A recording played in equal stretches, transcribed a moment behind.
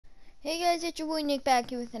Hey guys, it's your boy Nick back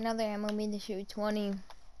here with another MLB The Show 20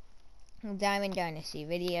 Diamond Dynasty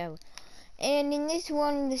video. And in this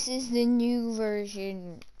one, this is the new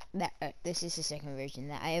version, this is the second version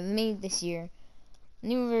that I have made this year.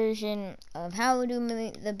 New version of how to do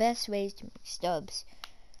the best ways to make stubs.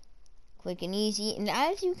 Quick and easy. And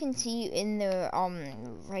as you can see in the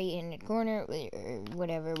right hand corner, or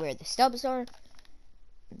whatever, where the stubs are,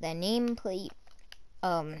 the nameplate,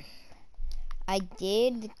 I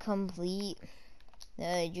did complete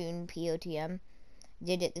the June POTM.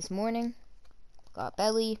 Did it this morning. Got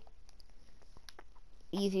Belly.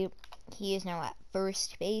 Easy. He is now at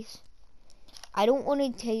first base. I don't want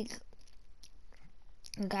to take...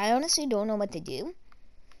 I honestly don't know what to do.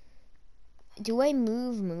 Do I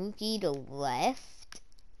move Mookie to left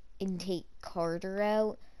and take Carter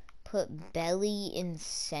out? Put Belly in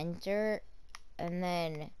center. And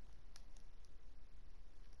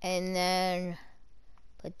then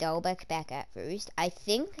put Delbeck back at first. I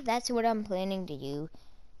think that's what I'm planning to do.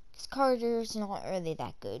 Because Carter's not really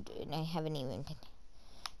that good, and I haven't even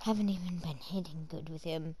been hitting good with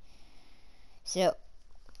him. So,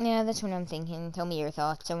 yeah, that's what I'm thinking. Tell me your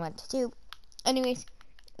thoughts on what to do. Anyways,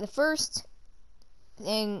 the first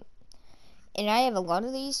thing, and I have a lot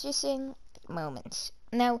of these just saying moments.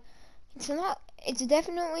 Now, it's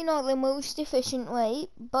definitely not the most efficient way,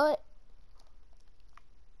 but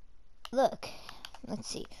look, let's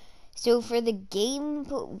see. So for the game,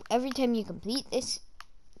 every time you complete this,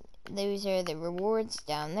 those are the rewards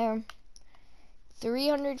down there.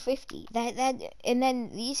 350. And then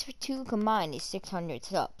these two combined is 600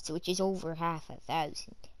 subs, which is over 1,000.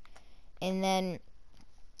 And then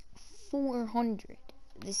 400.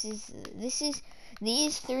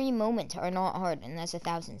 These three moments are not hard, and that's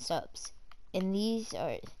 1,000 subs. And these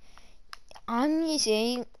are, I'm just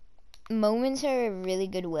saying, moments are a really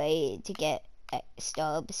good way to get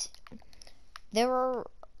stubs. There are,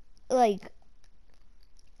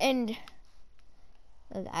 and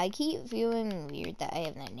I keep feeling weird that I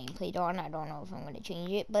have that nameplate on. I don't know if I'm going to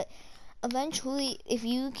change it, but eventually, if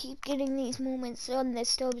you keep getting these moments on, the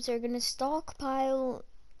stubs are going to start piling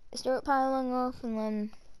off, and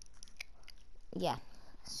then, yeah.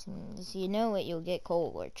 As soon as you know it, you'll get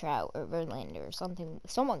Cole or Trout or Verlander or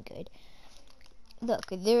someone good. Look,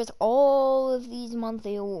 there's all of these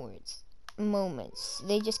monthly awards moments.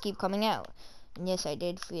 They just keep coming out. And yes, I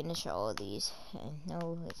did finish all of these. And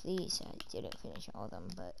no, with these, I didn't finish all of them.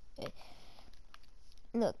 But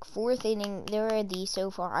look, fourth inning, there are these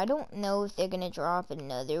so far. I don't know if they're going to drop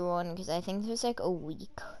another one, because I think there's like a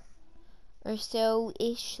week or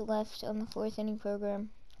so-ish left on the fourth inning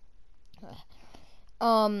program.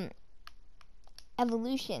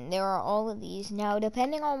 Evolution, there are all of these. Now,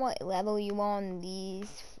 depending on what level you on,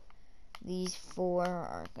 these four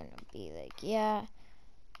are going to be like, yeah.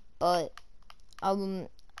 But I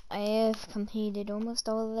have completed almost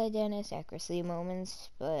all of the Dennis accuracy moments,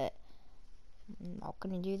 but I'm not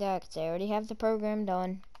going to do that because I already have the program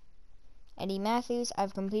done. Eddie Matthews,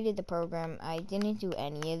 I've completed the program. I didn't do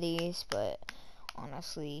any of these, but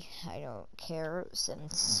honestly, I don't care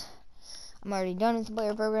since I'm already done with the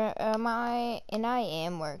player program. I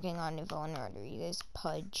am working on Yvonne Rodriguez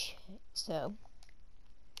Pudge, so,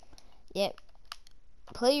 yep.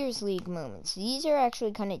 Players League moments. These are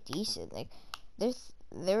actually kind of decent. Like,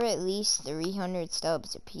 they're at least 300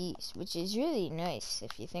 stubs apiece, which is really nice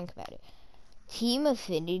if you think about it. Team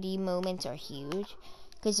affinity moments are huge,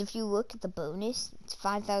 because if you look at the bonus, it's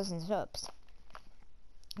 5,000 subs.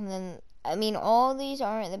 And then, I mean, all these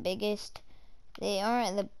aren't the biggest. They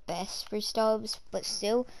aren't the best for stubs, but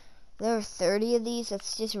still, there are 30 of these.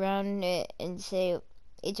 Let's just round it and say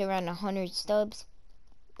it's around 100 stubs.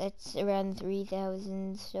 That's around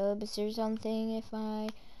 3,000 subs or something, if my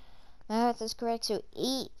math is correct. So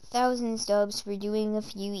 8,000 stubs for doing a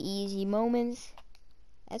few easy moments.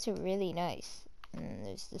 That's really nice. And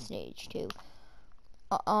there's the stage too.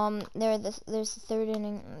 There's the third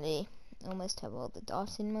inning. They almost have all the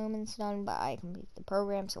Dawson moments done, but I complete the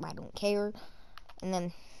program, so I don't care. And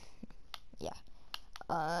then, yeah.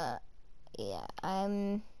 Yeah,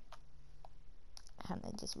 I'm kind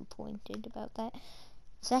of disappointed about that.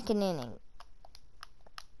 Second inning.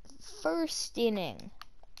 First inning.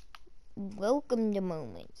 Welcome to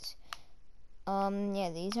moments.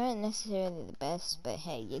 Yeah, these aren't necessarily the best, but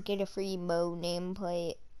hey, you get a free Mo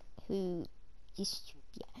nameplate who just,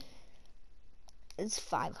 yeah. It's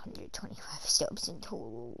 525 stubs in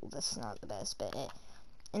total. That's not the best, but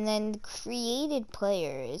and then the created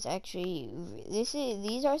player is actually,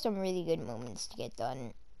 these are some really good moments to get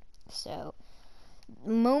done. So,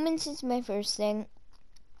 moments is my first thing.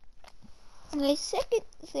 My second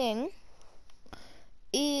thing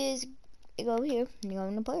is you go here, you go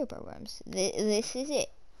into player programs. This is it.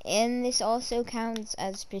 And this also counts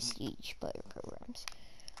as prestige player programs.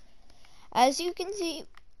 As you can see,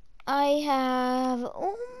 I have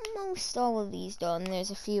almost all of these done. There's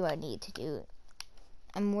a few I need to do.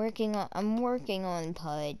 I'm working on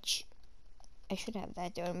Pudge. I should have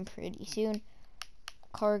that done pretty soon.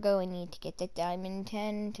 Cargo, I need to get the Diamond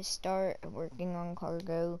 10 to start working on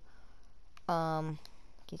cargo.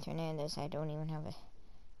 Keith Hernandez, I don't even have a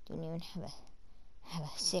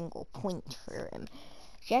single point for him.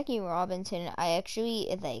 Jackie Robinson, I actually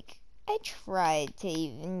I tried to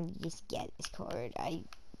even just get this card. I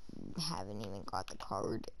haven't even got the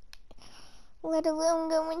card, let alone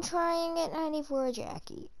go and try and get 94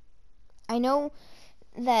 Jackie. I know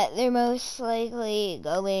that they're most likely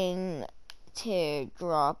going to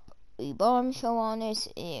drop a bombshell on us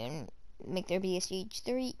and make there be a stage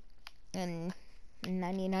 3 and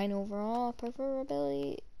 99 overall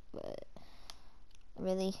preferability, but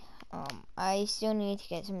really, I still need to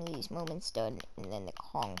get some of these moments done and then the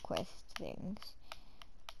conquest things.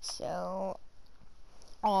 So,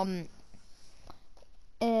 and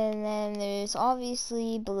then there's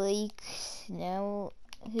obviously Blake Snell,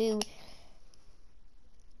 who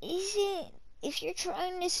isn't, if you're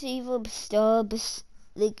trying to save up stubs,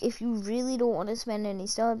 like if you really don't want to spend any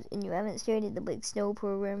stubs and you haven't started the Blake Snow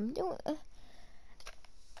program, don't,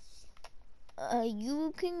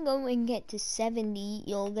 you can go and get to 70,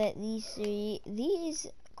 you'll get these 3. These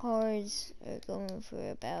cards are going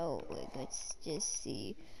for about, like, let's just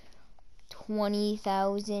see,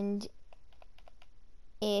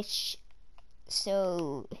 20,000-ish.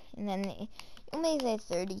 So, and then you'll make like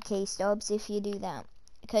 30k stubs if you do that.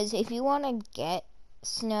 Because if you want to get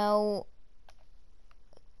Snow,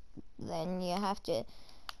 then you have to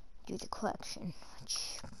do the collection,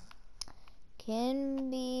 which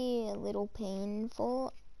can be a little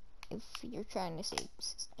painful if you're trying to save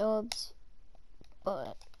stubs,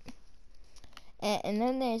 but and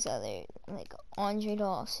then there's other, like Andre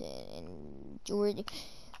Dawson and George,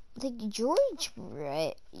 like George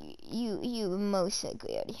Brett. You most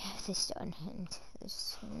likely already have this done, and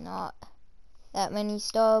there's not that many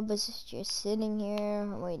stubs just sitting here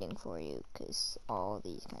waiting for you, because all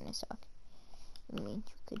these kind of suck. I mean,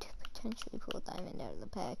 you could potentially pull a diamond out of the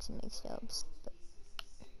packs and make stubs. But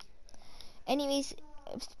anyways,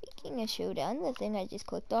 speaking of showdown, the thing I just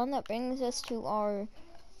clicked on, that brings us to our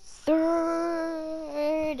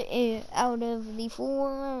 3rd out of the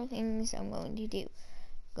 4 things I'm going to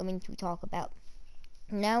talk about.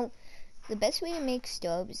 Now, the best way to make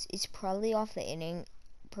stubs is probably off the inning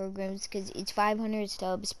programs, because it's 500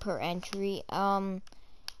 stubs per entry.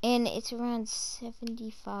 And it's around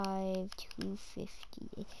 75 to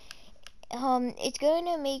 50. It's going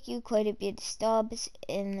to make you quite a bit of stubs,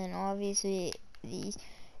 and then obviously these.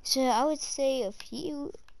 So I would say a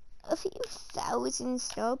few thousand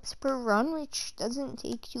stubs per run, which doesn't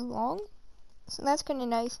take too long. So that's kind of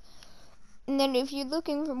nice. And then if you're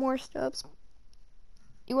looking for more stubs,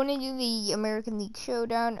 you want to do the American League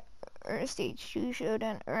Showdown or Stage 2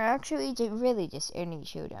 Showdown, or actually really just any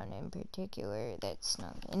showdown in particular that's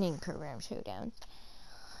not inning program showdowns.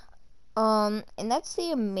 And that's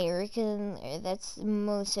the American, or that's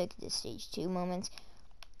most like the Stage 2 moments.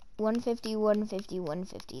 150, 150,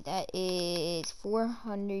 150. That is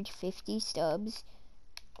 450 stubs.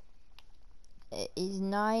 It is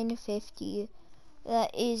 950.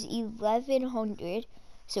 That is 1100.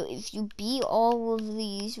 So if you beat all of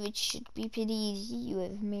these, which should be pretty easy, you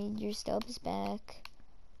have made your stubs back.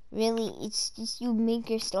 Really, it's just you make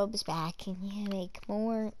your stubs back and you make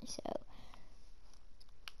more. So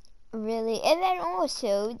really, and then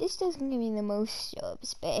also, this doesn't give me the most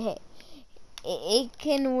stubs, but hey, it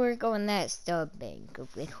can work on that stub bank a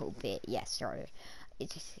little bit. Yeah, sorry. It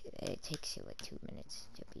takes you like 2 minutes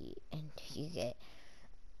to beat, and you get,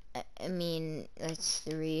 I mean, that's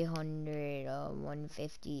 300,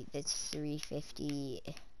 150, that's 350.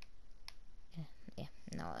 Yeah,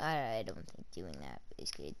 no, I don't think doing that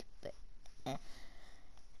is good, but,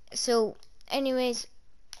 So, anyways,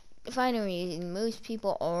 final reason, most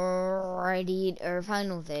people already, or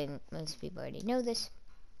final thing, most people already know this,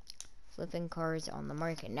 flipping cars on the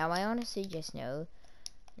market. Now, I honestly just know,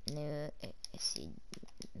 see,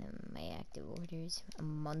 my active orders, a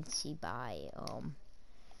monthly buy,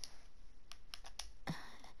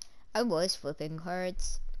 I was flipping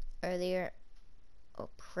cards earlier.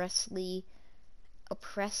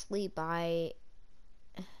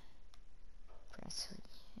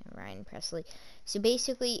 Ryan Presley. So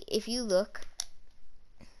basically, if you look,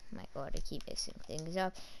 my god, I keep messing things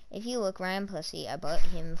up. If you look, Ryan Presley, I bought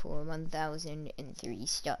him for 1,003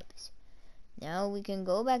 stubs. Now we can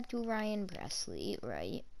go back to Ryan Presley,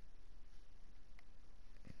 right?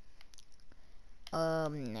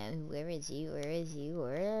 No, where is he? Where is he?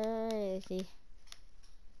 Where is he?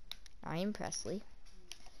 Ryan Presley.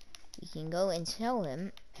 We can go and tell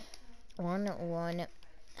him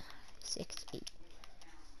 1168.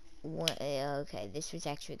 Okay, this was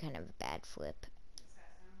actually kind of a bad flip.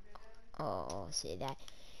 Oh, I'll say that.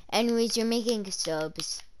 Anyways, you're making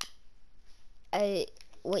subs.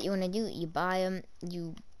 What you want to do, you buy them,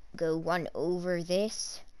 you go one over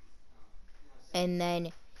this, and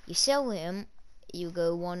then you sell him, you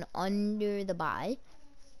go one under the buy.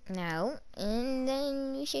 Now, and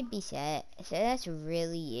then you should be set. So that's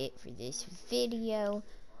really it for this video.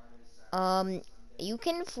 You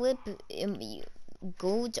can flip,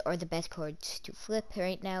 golds are the best cards to flip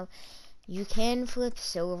right now. You can flip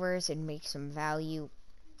silvers and make some value.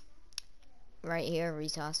 Right here,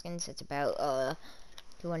 Reese Hoskins, it's about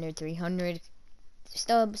 200, 300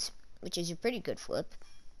 stubs, which is a pretty good flip.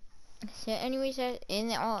 So anyways,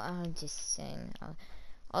 in all, I'm just saying,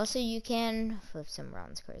 also you can flip some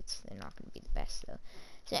bronze cards. They're not going to be the best though.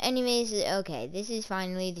 So anyways, okay, this is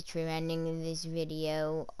finally the true ending of this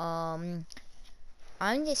video. I'm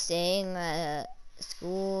just saying,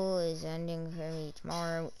 school is ending for me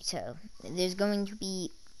tomorrow, so there's going to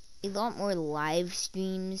be a lot more live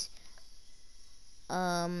streams.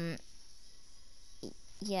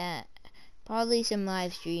 Yeah, probably some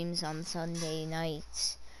live streams on Sunday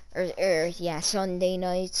nights, yeah, Sunday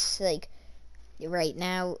nights, like, right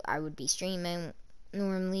now, I would be streaming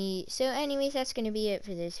normally. So anyways, that's gonna be it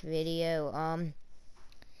for this video.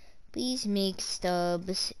 Please make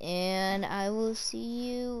stubs, and I will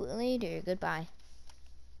see you later. Goodbye.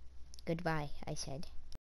 Goodbye, I said.